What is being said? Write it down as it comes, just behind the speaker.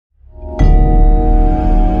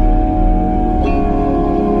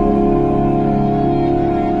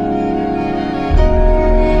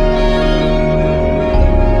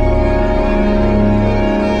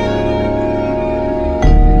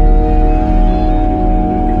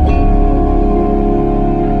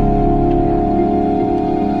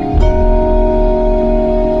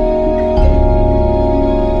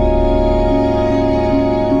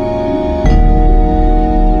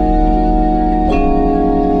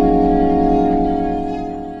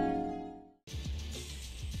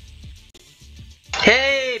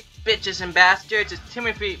bitches and bastards. It's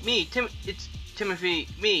Timothy,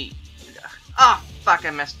 me. Ah, fuck,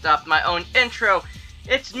 I messed up my own intro.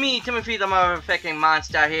 It's me, Timothy the motherfucking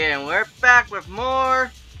monster here, and we're back with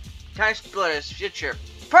more TimeSplitters Future.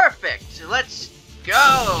 Perfect! So let's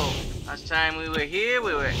go! Last time we were here,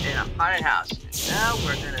 we were in a haunted house. And now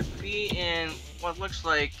we're gonna be in what looks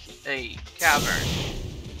like a cavern.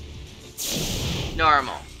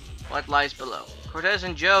 Normal. What lies below? Cortez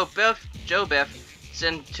and Joe Biff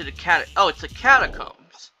send to the it's the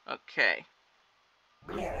catacombs. Okay.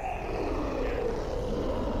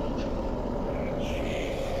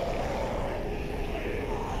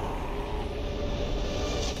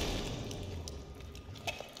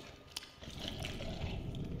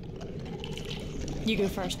 You go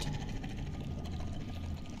first.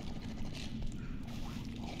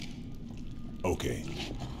 Okay.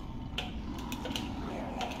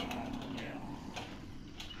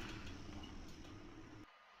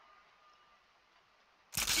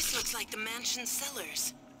 This looks like the mansion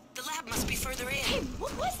cellars. The lab must be further in. Hey,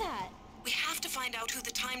 what was that? We have to find out who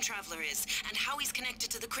the time traveler is and how he's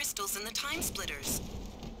connected to the crystals and the time splitters.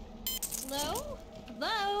 Hello?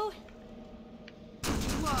 Hello?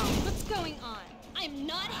 Whoa, what's going on? I'm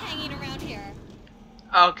not hanging around here.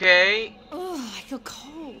 Okay. Oh, I feel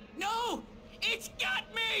cold. No! It's got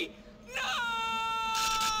me! No!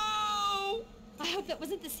 I hope that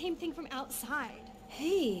wasn't the same thing from outside.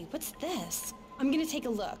 Hey, what's this? I'm gonna take a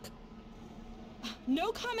look.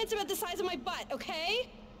 No comments about the size of my butt, okay?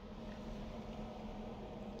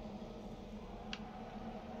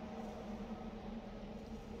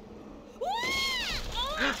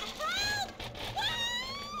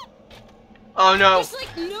 Oh no. There's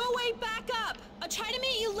like no way back up. I'll try to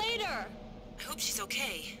meet you later. I hope she's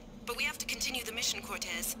okay, but we have to continue the mission,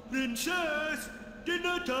 Cortez. Princess!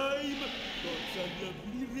 Dinner time! Got some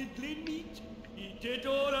lovely riddling meat. Eat it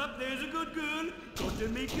all up, there's a good girl. Got to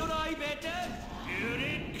make your eye better. Here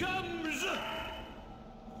it comes!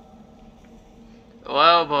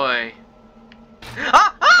 Oh boy.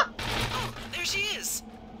 Ah! Ah! Oh, there she is!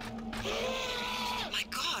 My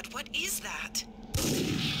God, what is that?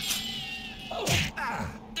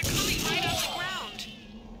 They're coming right out the ground!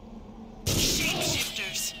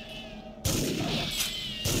 Shapeshifters!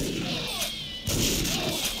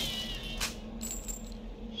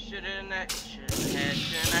 Shoot in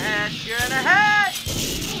the head!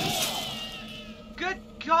 Good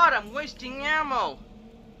God, I'm wasting ammo!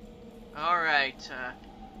 Alright,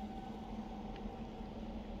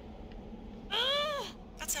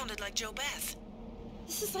 That sounded like Joe Beth.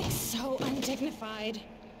 This is like so undignified.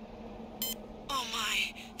 Oh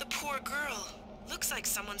my, the poor girl. Looks like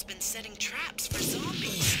someone's been setting traps for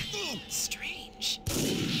zombies. Strange.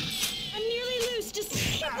 I'm nearly loose. Just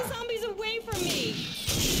keep the zombies away from me.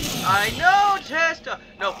 I know, Testa!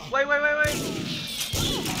 No, wait.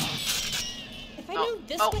 If I knew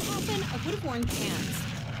this would happen, I would have worn pants.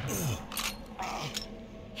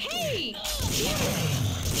 Hey! Damn it!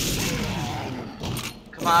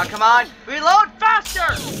 Come on! Reload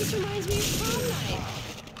faster! This reminds me of prom night.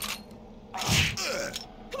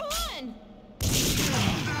 Come on!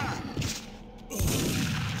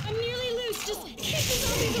 I'm nearly loose. Just keep the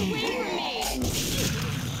zombies away from me.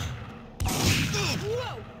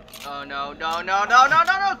 Whoa! Oh no!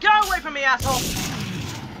 Get away from me, asshole!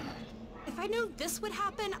 If I knew this would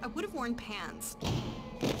happen, I would have worn pants.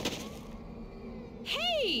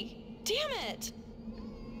 Hey! Damn it!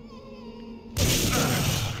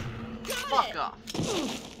 Fuck off.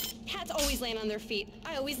 Cats always land on their feet.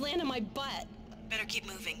 I always land on my butt. Better keep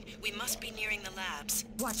moving. We must be nearing the labs.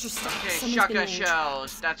 Watch your step. Okay, Someone's shotgun been laying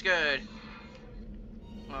shells. That's good.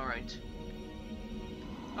 Alright.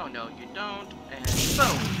 Oh no, you don't. And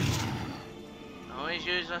boom! Always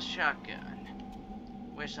use a shotgun.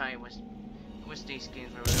 Wish these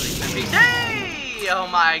skins were really heavy. Hey! Oh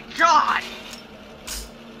my God!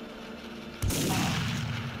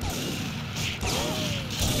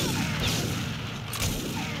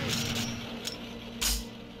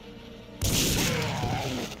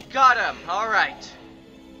 Got him! Alright.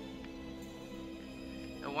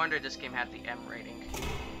 No wonder this game had the M rating.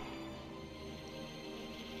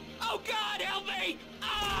 Oh God, help me!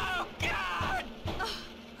 Oh God!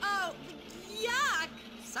 Oh, yuck!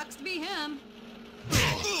 Sucks to be him.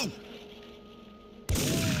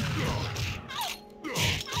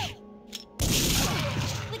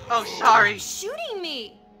 Oh, sorry. Shooting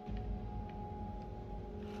me.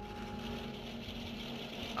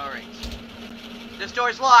 Alright. This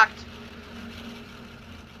door's locked.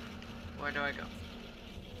 Where do I go?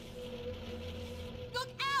 Look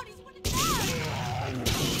out! He's one of them.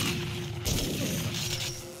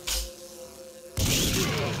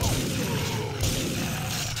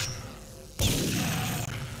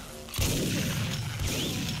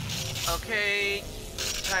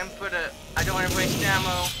 I don't want to waste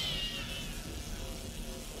ammo.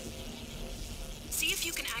 See if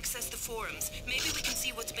you can access the forums. Maybe we can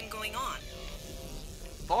see what's been going on.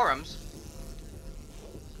 Forums?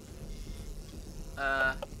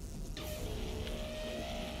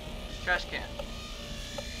 Trash can.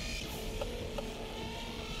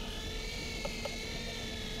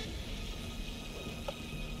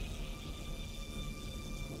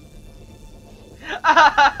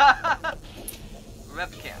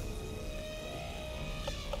 Rep cam.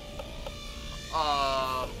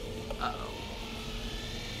 Uh-oh.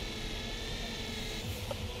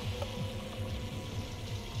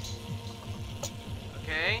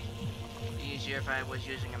 Okay. Easier if I was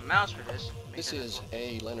using a mouse for this. This is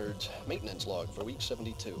A. Leonard's maintenance log for week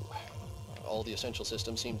 72. All the essential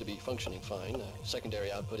systems seem to be functioning fine.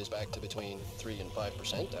 Secondary output is back to between 3 and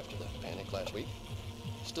 5% after the panic last week.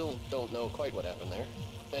 Still don't know quite what happened there.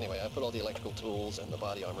 Anyway, I put all the electrical tools and the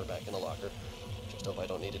body armor back in the locker. Just hope I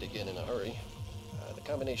don't need it again in a hurry. The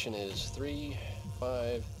combination is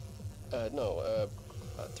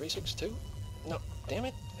 362? No, damn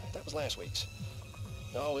it. That was last week's.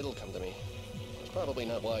 Oh, it'll come to me. It's probably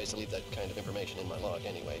not wise to leave that kind of information in my log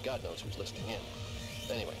anyway. God knows who's listening in.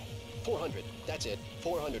 Anyway, 400. That's it.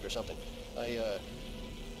 400 or something. I've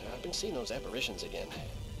been seeing those apparitions again.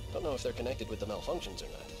 Don't know if they're connected with the malfunctions or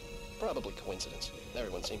not. Probably coincidence.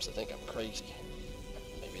 Everyone seems to think I'm crazy.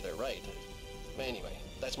 Maybe they're right. Anyway,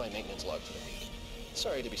 that's my maintenance log for the week.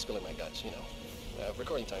 Sorry to be spilling my guts, you know.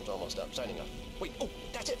 Recording time's almost up. Signing off. Wait, oh,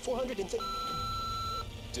 that's it. 430.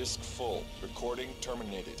 Disk full. Recording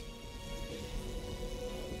terminated.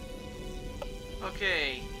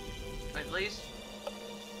 Okay. At least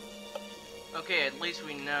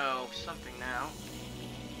we know something now.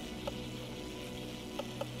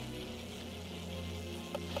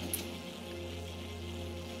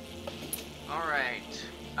 Alright.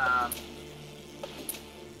 I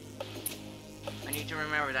need to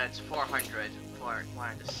remember that it's 400 before I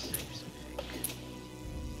wanted to save something.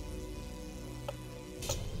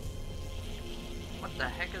 What the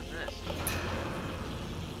heck is this?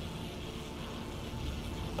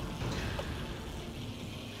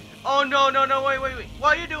 Oh no, wait.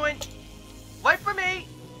 What are you doing? Wait for me!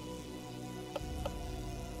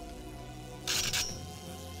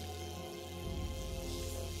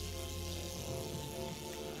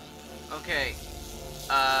 Okay.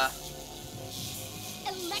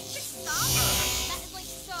 Electric zombie? That is like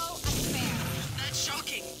so unfair. That's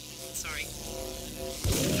shocking. Sorry.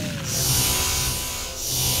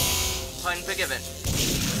 Pun forgiven.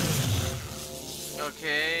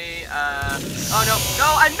 Okay, oh no,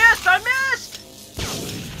 I missed!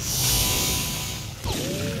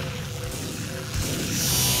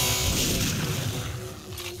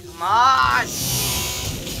 Come on!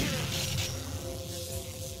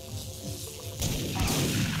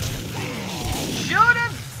 Shoot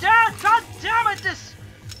him down! God damn it!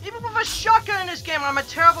 Even with a shotgun in this game, I'm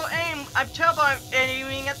terrible at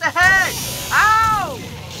aiming at the head! Ow!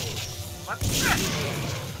 What the?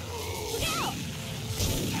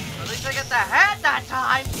 At least I get the head that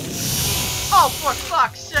time! Oh, for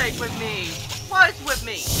fuck's sake, with me! What is with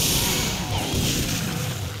me?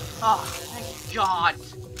 Oh, thank God!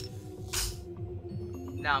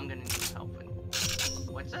 Now I'm gonna need help.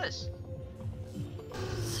 What's this?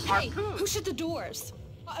 Hey, Harpoon! who shut the doors?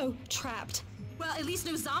 Uh-oh, trapped. Well, at least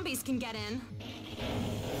no zombies can get in.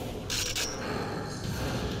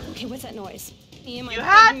 Okay, what's that noise? Me and my You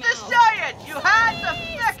had big to mouth. say it! You had to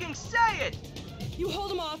fucking say it! You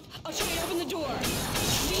hold him off. I'll try to open the door.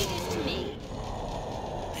 Leave this to me.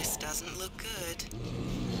 This doesn't look good.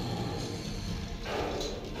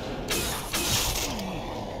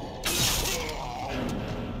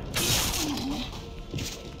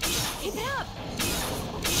 Keep it up.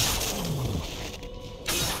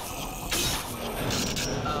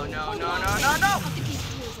 Oh no. I'll have to keep the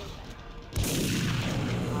doors open.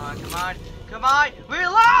 Come on!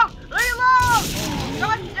 Reload!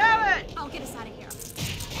 God damn it! I'll get us out of here.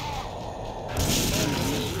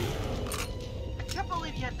 I can't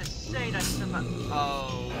believe you had to say that to my...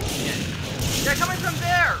 Oh, shit. They're coming from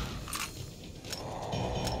there!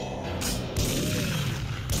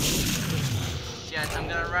 Yes, I'm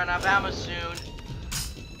gonna run out of ammo soon.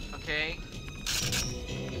 Okay.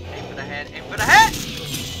 Aim for the head,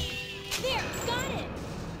 There, got it.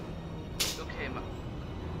 Okay,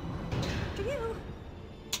 For you.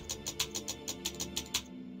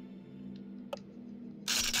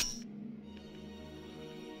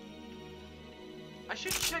 I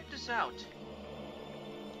should check this out.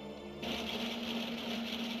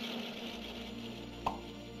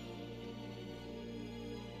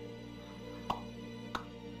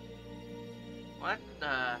 What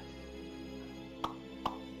the?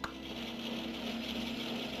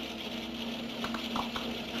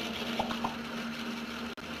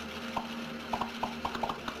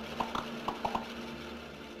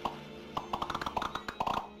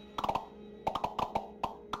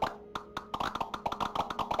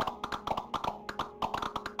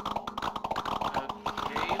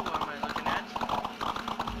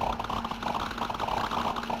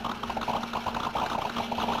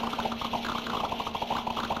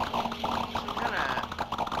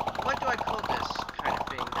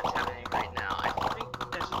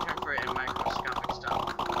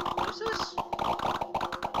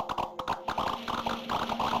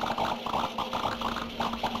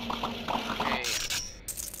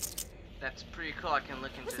 Cool, I can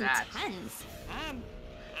look into that. Intense.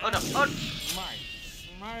 Oh no! Oh!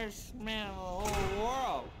 Smartest man in the whole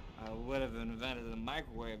world. I would have invented the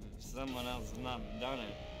microwave if someone else had not done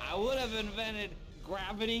it. I would have invented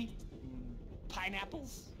gravity,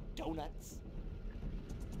 pineapples, donuts.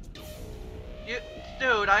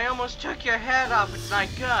 Dude, I almost took your head off with my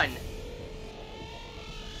gun.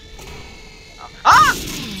 Oh. Ah!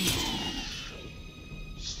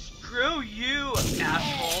 Screw you,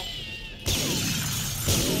 asshole.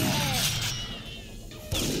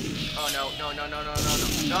 Oh no, no, no, no, no, no, no.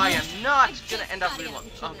 No, I am not gonna end up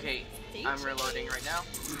reloading. Okay, I'm reloading right now.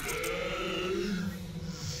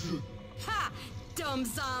 Ha! Dumb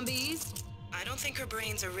zombies! I don't think her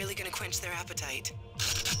brains are really gonna quench their appetite.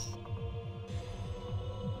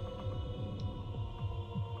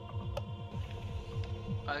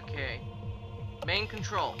 Okay. Main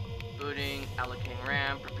control. Booting, allocating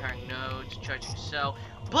RAM, preparing nodes, charging cell.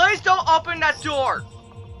 Please don't open that door!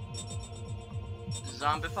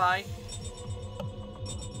 Zombify.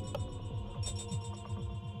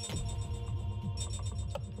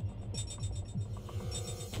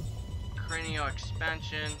 Cranial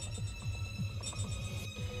expansion.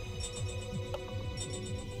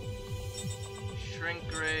 Shrink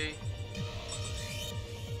ray.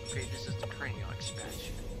 Okay, this is the cranial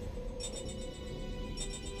expansion.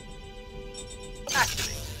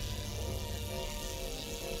 Activate.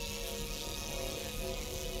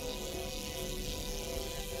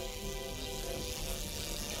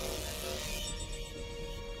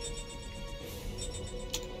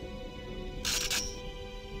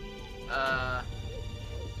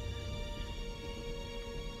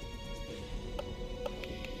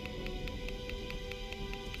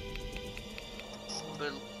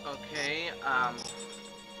 But okay,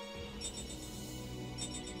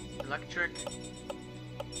 electric.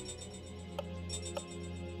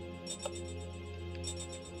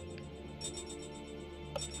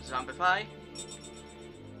 Zombify.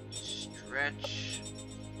 Stretch.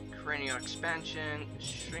 Cranial expansion.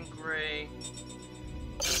 Shrink ray.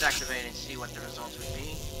 Let's activate and see what the results would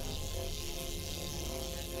be.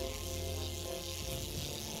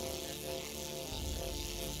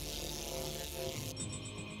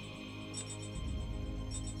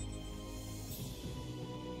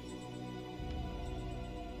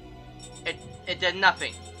 It did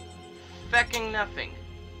nothing. Fecking nothing.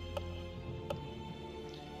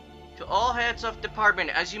 To all heads of department,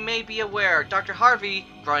 as you may be aware, Dr. Harvey,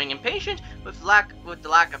 growing impatient with the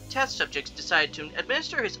lack of test subjects, decided to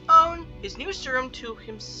administer his new serum to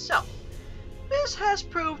himself. This has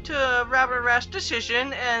proved a rather rash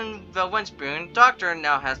decision, and the once brilliant doctor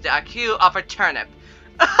now has the IQ of a turnip.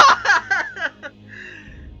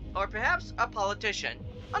 Or perhaps a politician.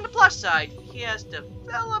 On the plus side, he has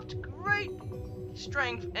developed great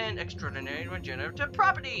strength and extraordinary regenerative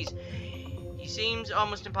properties. He seems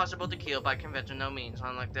almost impossible to kill by conventional means.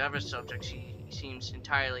 Unlike the other subjects, he seems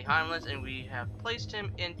entirely harmless, and we have placed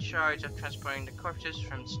him in charge of transporting the corpses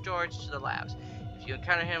from storage to the labs. If you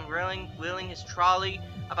encounter him wheeling his trolley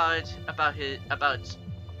about its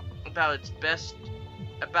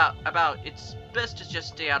best to just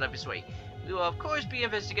stay out of his way. We will of course be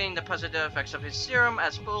investigating the positive effects of his serum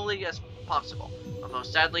as fully as possible, although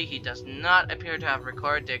sadly he does not appear to have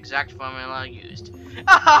recorded the exact formula used.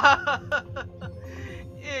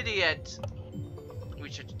 Idiot!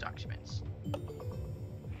 Research documents.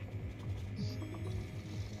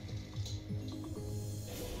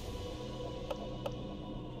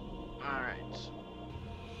 Alright.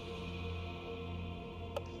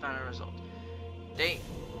 Final result. Day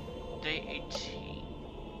 18.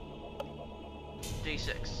 Day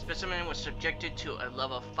 6. Specimen was subjected to a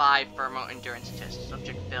level 5 thermal endurance test.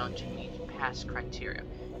 Subject failed to meet pass criteria.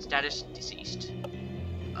 Status deceased.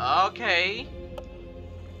 Okay.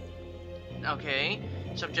 Okay.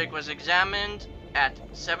 Subject was examined at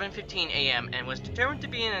 7:15 a.m. and was determined to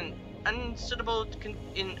be in an unsuitable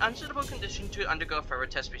condition to undergo further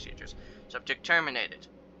test procedures. Subject terminated.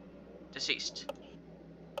 Deceased.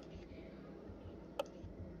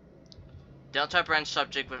 Delta branch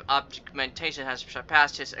subject with augmentation has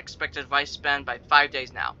surpassed his expected lifespan by 5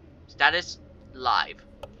 days now. Status: live.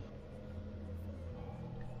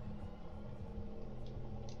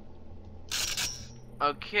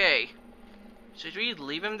 Okay. Should we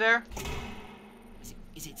leave him there?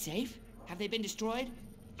 Is it safe? Have they been destroyed?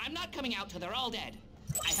 I'm not coming out till they're all dead.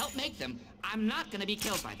 I helped make them. I'm not gonna be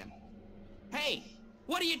killed by them. Hey,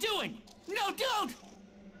 what are you doing? No, don't!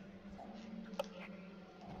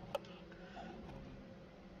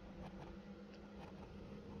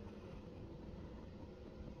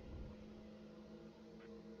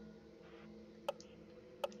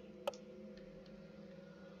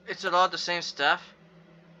 Is it all the same stuff?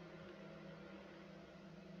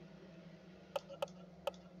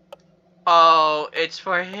 Oh, it's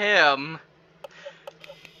for him.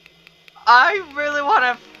 I really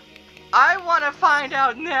wanna find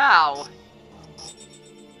out now.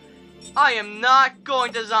 I am not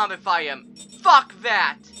going to zombify him. Fuck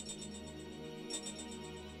that.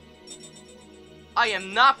 I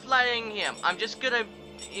am not flattening him. I'm just gonna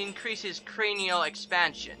increase his cranial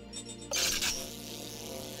expansion.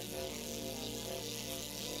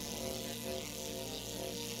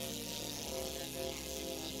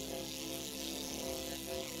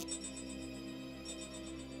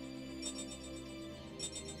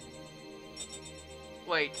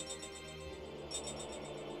 Wait.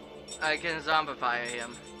 I can zombify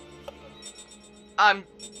him.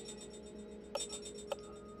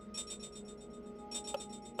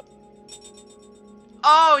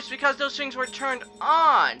 Oh, it's because those things were turned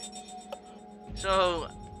on. So,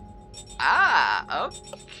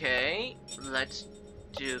 okay. Let's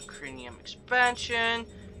do cranium expansion.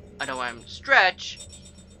 I don't want him to stretch.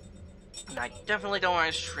 And I definitely don't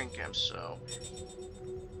want to shrink him, so.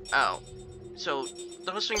 Oh. So,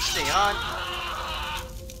 those things stay on.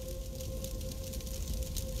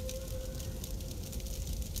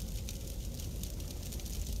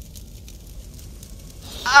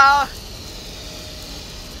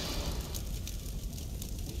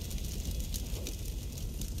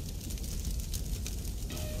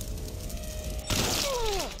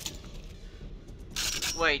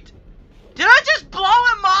 Wait. Did I just blow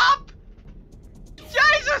him up?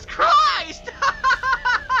 Jesus Christ!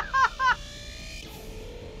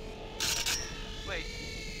 Wait.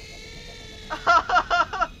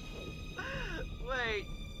 Wait.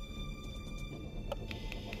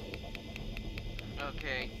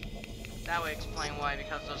 Okay. That would explain why,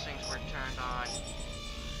 because those things were turned on.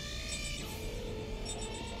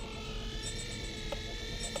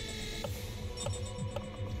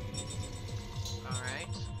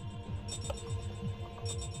 Alright.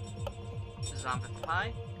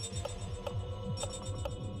 Zombify.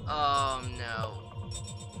 Oh no.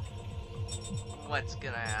 What's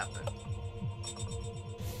gonna happen?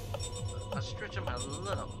 I'll stretch him a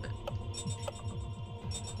little bit.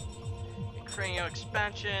 The cranial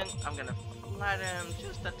expansion, I'm gonna flatten him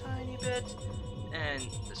just a tiny bit. And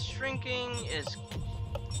the shrinking is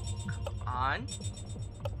on.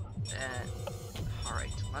 And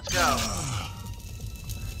alright, let's go.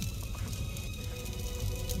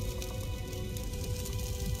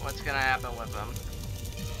 What's gonna happen with him?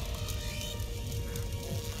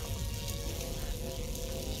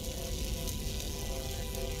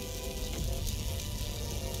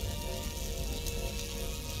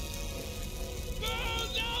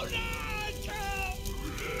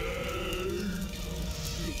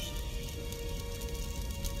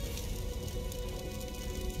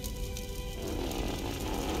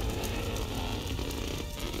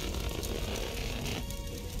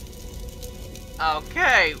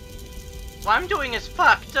 Okay, what I'm doing is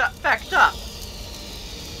fucked up.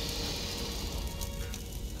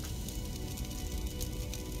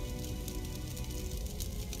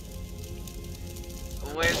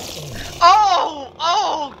 With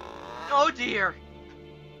oh dear.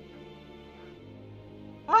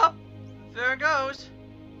 Well, there it goes.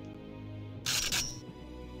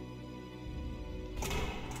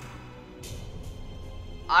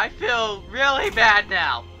 I feel really bad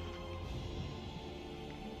now.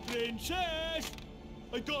 Princess,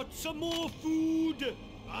 I got some more food.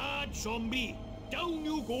 Ah, zombie, down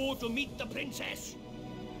you go to meet the princess.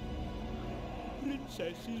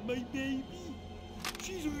 Princess is my baby.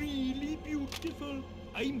 She's really beautiful.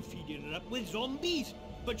 I'm feeding her up with zombies,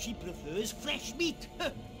 but she prefers fresh meat.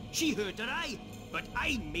 She hurt her eye, but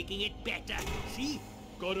I'm making it better. See?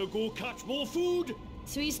 Gotta go catch more food.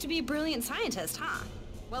 So he used to be a brilliant scientist, huh?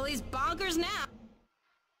 Well, he's bonkers now.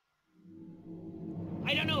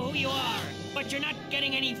 I don't know who you are, but you're not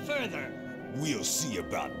getting any further. We'll see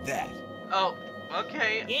about that. Oh,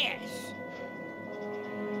 okay. Yes.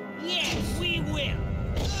 Yes, we will.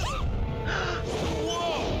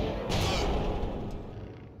 Whoa!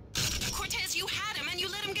 Cortez, you had him and you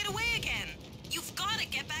let him get away again. You've got to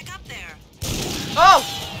get back up there. Oh!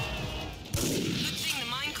 Good thing the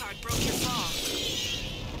minecart broke your fall.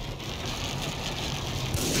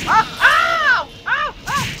 Ow! Ow! Ow!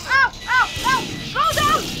 Ow! Ow! Ow! Slow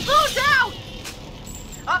down! Slow down!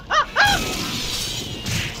 Ow!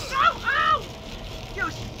 Ow! You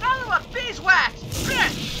son of a beeswax!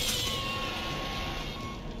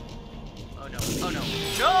 Oh no! Oh no!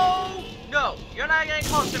 No! No! You're not getting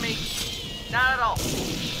close to me. Not at all.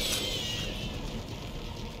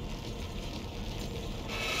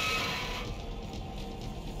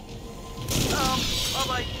 Oh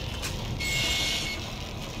boy.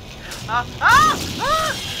 Oh no.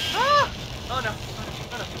 Oh no.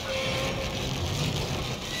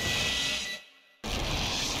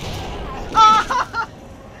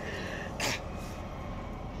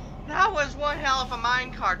 That was one hell of a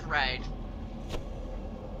minecart ride.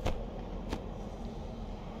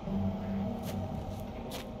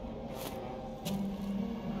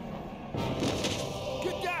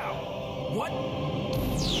 Get down! What?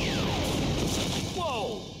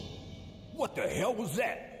 Whoa! What the hell was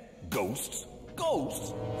that? Ghosts?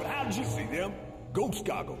 Ghosts? But how did you see them? Ghost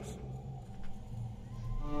goggles.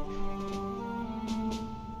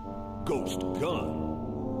 Ghost gun.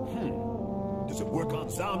 Does it work on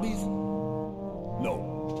zombies?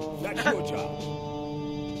 No. That's your job.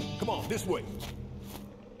 Come on, this way.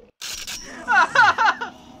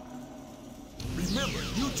 Remember,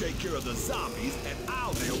 you take care of the zombies and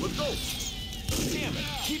I'll nail the ghosts. Damn it,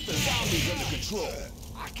 keep the zombies under control.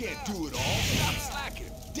 I can't do it all. Stop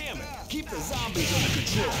slacking. Damn it, keep the zombies under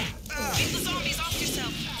control. Get the zombies off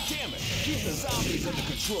yourself. Damn it, keep the zombies under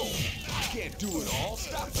control. I can't do it all.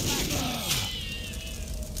 Stop slacking.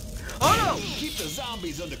 Oh no! Keep the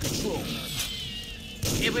zombies under control.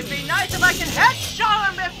 It would be nice if I could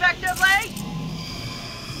headshot them effectively!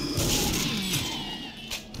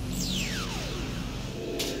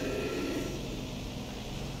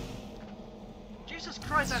 Jesus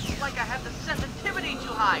Christ, I feel like I have the sensitivity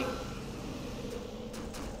too high.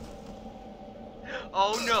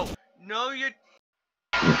 Oh no. No, you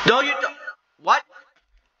don't. What?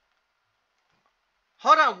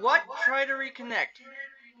 Hold on, what? Try to reconnect.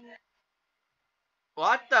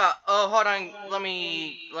 What the? Oh, hold on. Let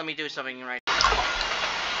me do something right.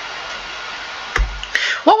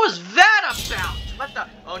 What was that about? What the?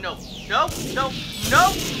 Oh no. No, no,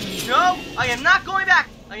 no, no. I am not going back.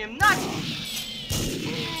 I am not.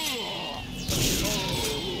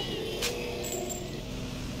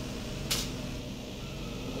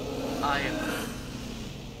 I am.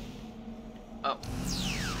 Oh.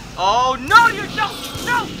 Oh no, you don't!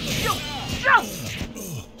 No! You don't!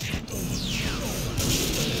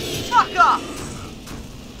 Fuck off!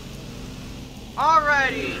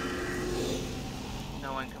 Alrighty.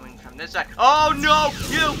 No one coming from this side. Oh no!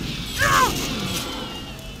 You! No!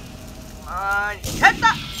 Come on! Hit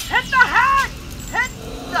the head! Hit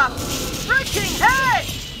the freaking head!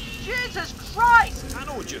 Jesus Christ! I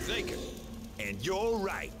know what you're thinking, and you're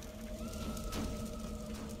right.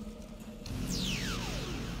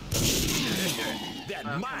 That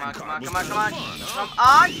come on, come on, minecart was come on, kinda come on. fun, huh? Come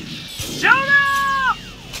on! Shoot him!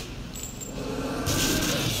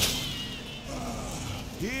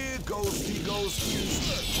 Here goes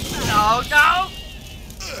No, no!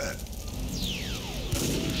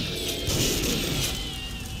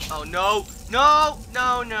 Oh no! No!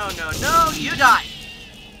 No! No! No! No! You die!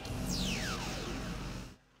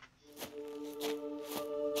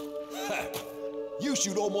 You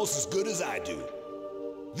shoot almost as good as I do.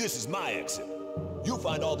 This is my exit. You'll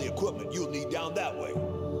find all the equipment you'll need down that way.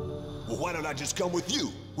 Well, why don't I just come with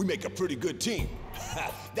you? We make a pretty good team.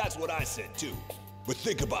 That's what I said too. But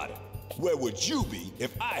think about it. Where would you be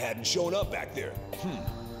if I hadn't shown up back there?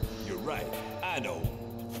 You're right. I know.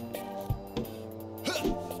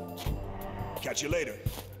 Catch you later.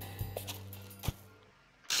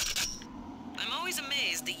 I'm always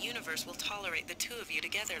amazed the universe will tolerate the two of you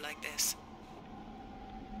together like this.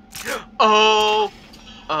 Oh!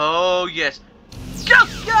 Oh, yes.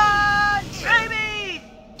 Ghost gun! Baby!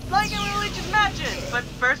 Like in Religious Mansion, but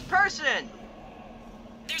first person!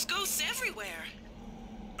 There's ghosts everywhere.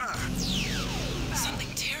 Something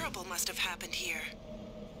terrible must have happened here.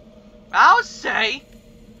 I'll say!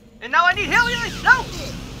 And now I need help! No!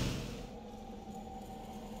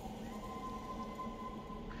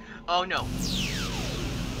 Oh no.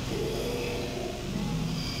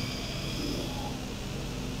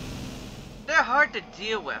 of hard to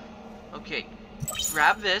deal with. Okay,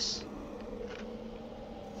 grab this.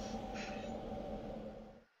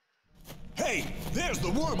 Hey, there's the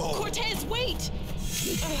wormhole! Cortez, wait!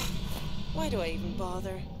 Ugh, why do I even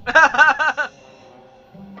bother?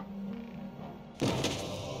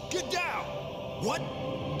 Get down! What?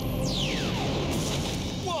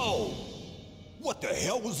 Whoa! What the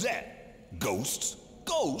hell was that? Ghosts?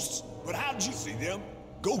 Ghosts? But how did you see them?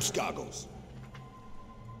 Ghost goggles.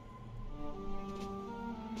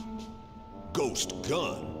 Ghost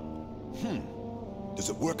gun. Does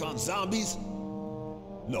it work on zombies?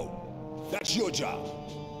 No. That's your job.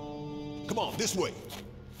 Come on, this way.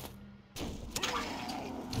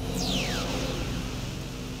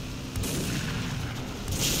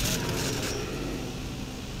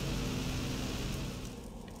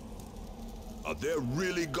 Are there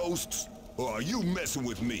really ghosts? Or are you messing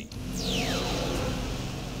with me?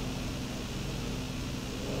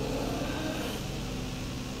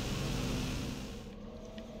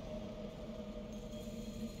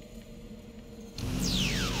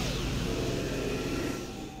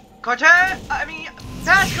 Cortez! I mean,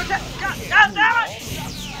 pass Cortez! God damn it!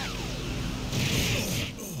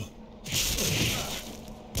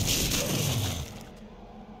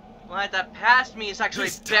 Well, that past me is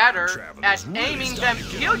actually better at aiming than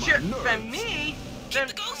future than me, than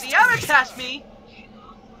the other past me.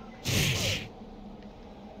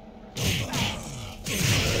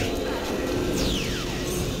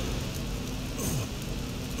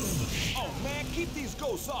 Oh man, keep these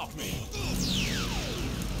ghosts off me!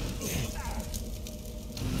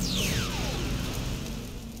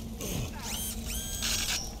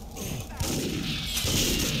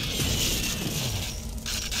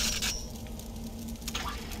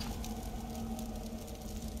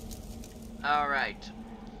 All right.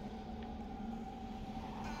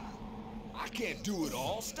 I can't do it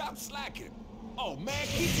all. Stop slacking. Oh man,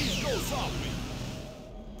 keep these ghosts off me.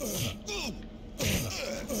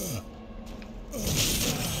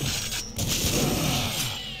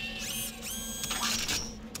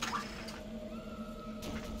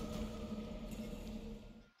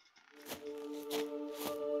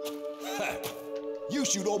 You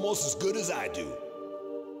shoot almost as good as I do.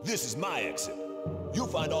 This is my exit. You'll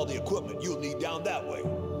find all the equipment you'll need down that way.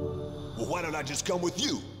 Well, why don't I just come with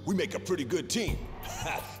you? We make a pretty good team.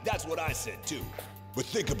 That's what I said too. But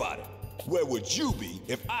think about it. Where would you be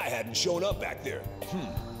if I hadn't shown up back there?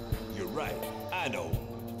 You're right. I know.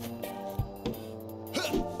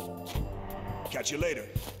 Catch you later.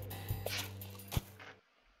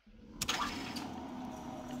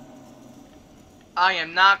 I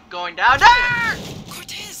am not going down there!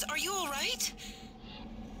 Cortez, are you alright?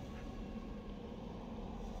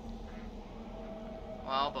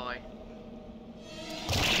 Oh boy.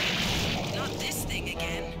 Not this thing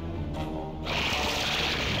again.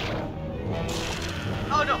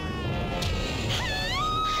 Oh no!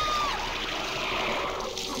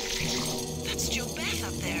 That's Joe Beth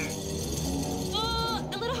up there. Oh,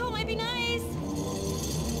 a little help might be nice.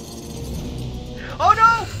 Oh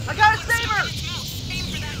no! I gotta save her! Aim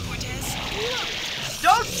for that, Cortez.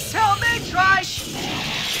 Don't tell me, try!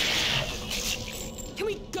 Can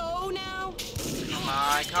we go now? Come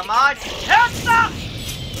on, come on! Hit them!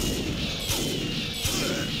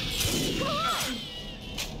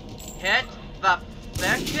 Hit the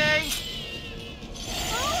thinking!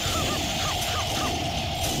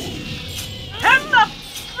 Hit the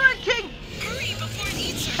freaking Hurry before it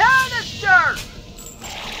eats her. canister!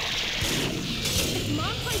 If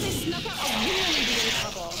Mom finds I snuck out, I'll really be in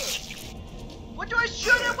trouble. What do I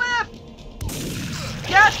shoot it with?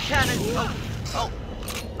 Gas cannon! Oh.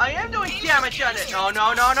 I am doing damage on it! Oh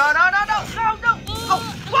no, no, no, no, no, no, no, no! Oh,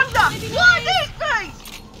 what the? What are these things?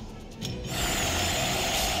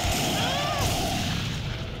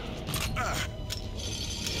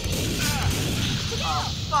 Oh,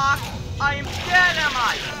 fuck! I am dead, am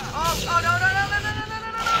I? Oh, no, no, no, no, no, no, no, no,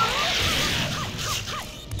 no, no!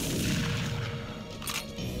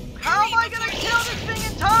 How am I gonna kill this thing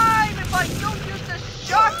in time if I don't use the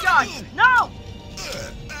shotgun? No!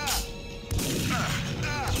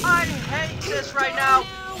 I hate this right now.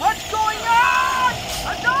 What's going on?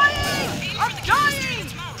 I'm dying! I'm dying!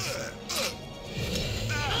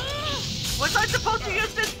 Was I supposed to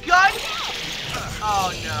use this gun?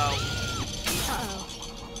 Oh no. Uh-oh.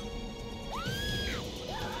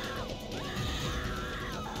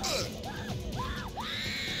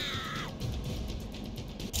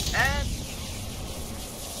 And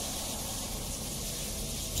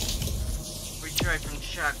retry from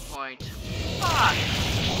checkpoint. Fuck!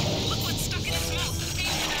 Look what's stuck in its mouth.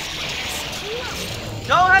 Aim for that, Cortez.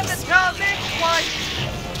 Don't have to tell me twice!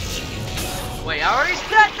 Wait, I already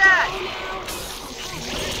said that!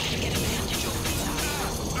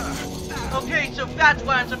 Okay, so that's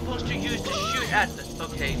what I'm supposed to use to shoot at the...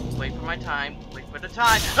 Okay, wait for my time. Wait for the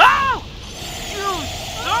time. Oh! You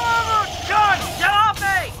son of a gun! Get off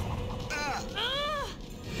me!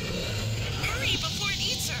 Hurry before it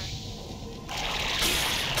eats her!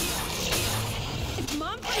 If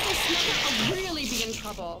Mom finds us snuck out, I'll really be in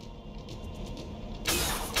trouble.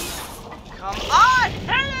 Come on!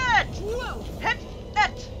 Hit it! Whoa! Hit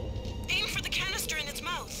it! Aim for the canister in its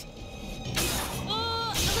mouth. A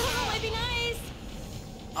little help might be nice.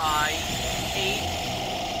 I ate.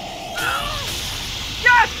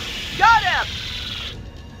 Yes! Got him!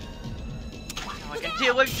 Now I can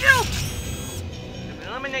deal with you!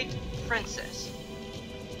 Eliminate Princess.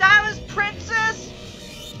 That was Princess!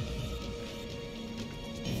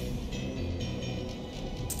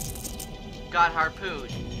 Got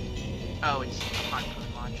harpooned. Oh, it's a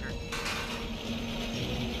harpoon launcher.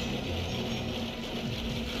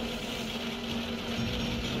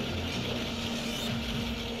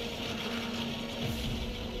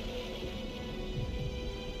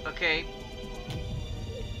 Okay.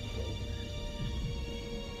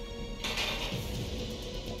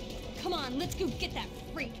 Come on, let's go get that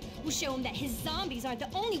freak. We'll show him that his zombies aren't the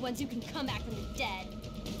only ones who can come back from the dead.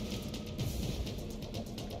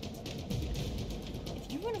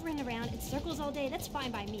 If you want to run around in circles all day, that's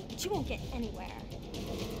fine by me, but you won't get anywhere.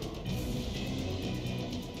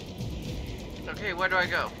 Okay, where do I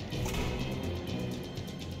go?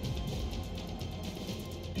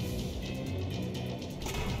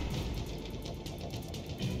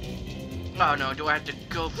 Oh no, do I have to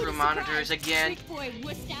go through monitors again? Trick boy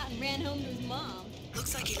wussed out and ran home to his mom.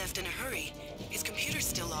 Looks like he left in a hurry. His computer's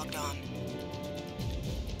still logged on.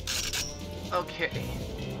 Okay,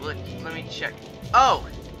 let me check. Oh!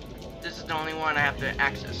 This is the only one I have to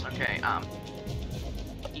access. Okay,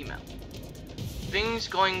 email. Things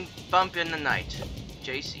going bump in the night.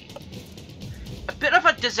 JC. A bit of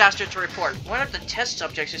a disaster to report. One of the test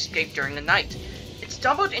subjects escaped during the night. It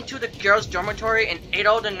stumbled into the girls' dormitory and ate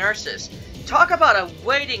all the nurses. Talk about a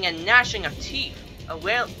wailing and gnashing of teeth.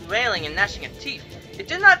 Wailing and gnashing of teeth. It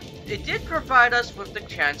did provide us with the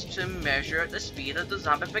chance to measure the speed of the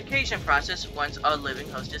zombification process once a living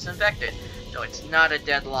host is infected, so it's not a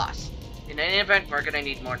dead loss. In any event, we're gonna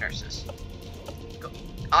need more nurses. Go.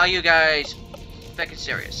 All you guys, fucking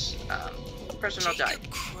serious. Personal died.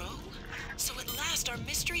 Jacob Crow? So at last our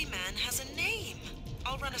mystery man has a name.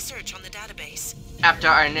 I'll run a search on the database. After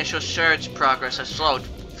our initial search, progress has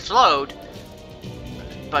slowed,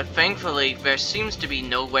 but thankfully there seems to be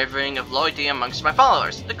no wavering of loyalty amongst my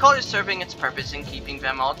followers. The cult is serving its purpose in keeping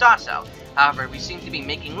them all docile. However, we seem to be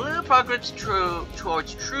making little progress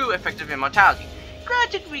towards true effective immortality.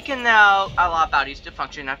 Granted, we can now allow bodies to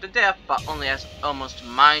function after death, but only as almost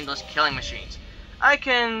mindless killing machines. I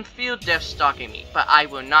can feel death stalking me, but I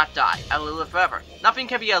will not die. I will live forever. Nothing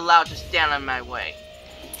can be allowed to stand in my way.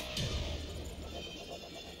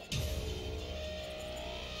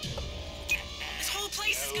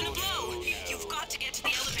 Place is gonna blow. You've got to get to the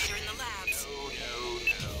elevator in the labs.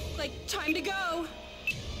 Like, time to go.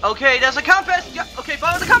 Okay, there's a compass. Yeah, okay,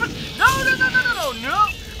 follow the compass. No.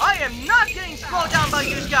 I am not getting slowed down by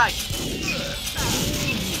you guys.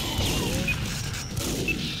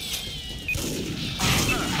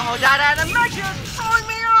 Oh, that animation is throwing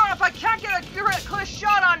me off. I can't get a clear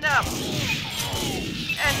shot on them.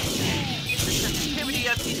 And the sensitivity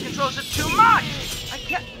of these controls is too much. I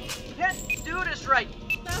can't do this right.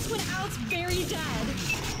 That's when Al's very dead.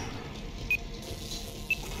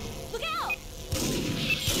 Look out!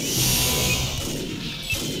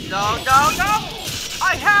 No.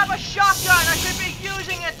 I have a shotgun. I should be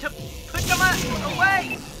using it to put them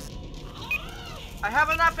away. I have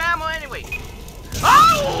enough ammo anyway.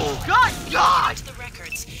 Oh, God! To the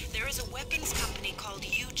records, there is a weapons company called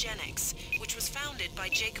Eugenics, which was founded by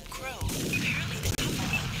Jacob Crow. Apparently, the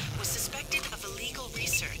company was suspected of illegal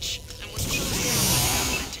research and was closed down by the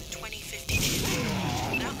government in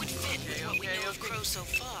 2052. That would fit with what we know of Crow so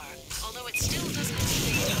far, although it still doesn't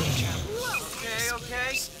explain time travel.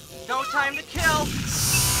 Okay. No time to kill.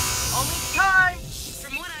 Only time.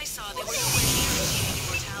 From what I saw, they were nowhere near achieving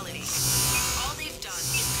immortality. All they've done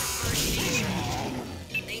is pervert nature.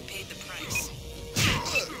 They paid the price.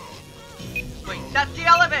 Wait, that's the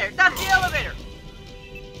elevator.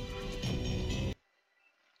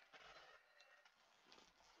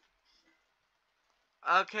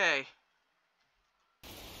 Okay.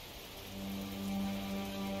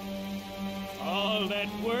 All that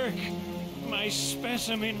work, my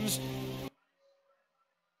specimens.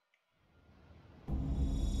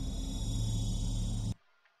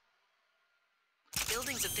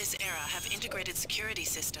 buildings of this era have integrated security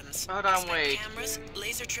systems. Hold on, Expect wait. cameras,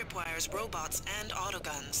 laser tripwires, robots, and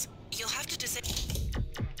autoguns. You'll have to disable.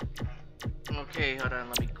 Okay, hold on,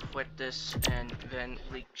 let me quit this, and then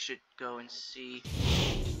we should go and see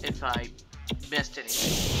if I missed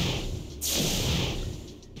anything.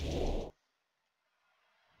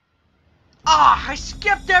 Ah, I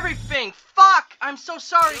skipped everything! Fuck! I'm so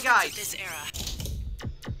sorry, guys! This era.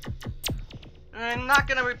 I'm not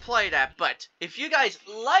gonna replay that, but if you guys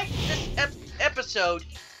like this episode,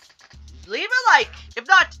 leave a like. If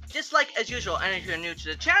not, dislike as usual. And if you're new to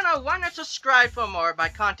the channel, why not subscribe for more of my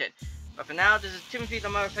content? But for now, this is Timothy the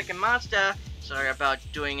Motherfucking Monster. Sorry about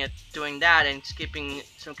doing that and skipping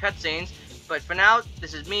some cutscenes. But for now,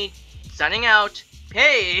 this is me signing out.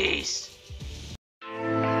 Peace!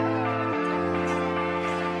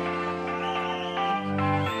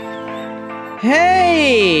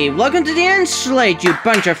 Hey! Welcome to the end slate, you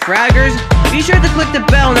bunch of fraggers! Be sure to click the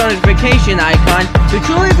bell notification icon to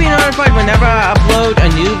truly be notified whenever I upload a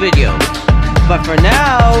new video. But for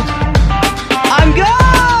now, I'm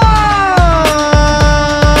gone!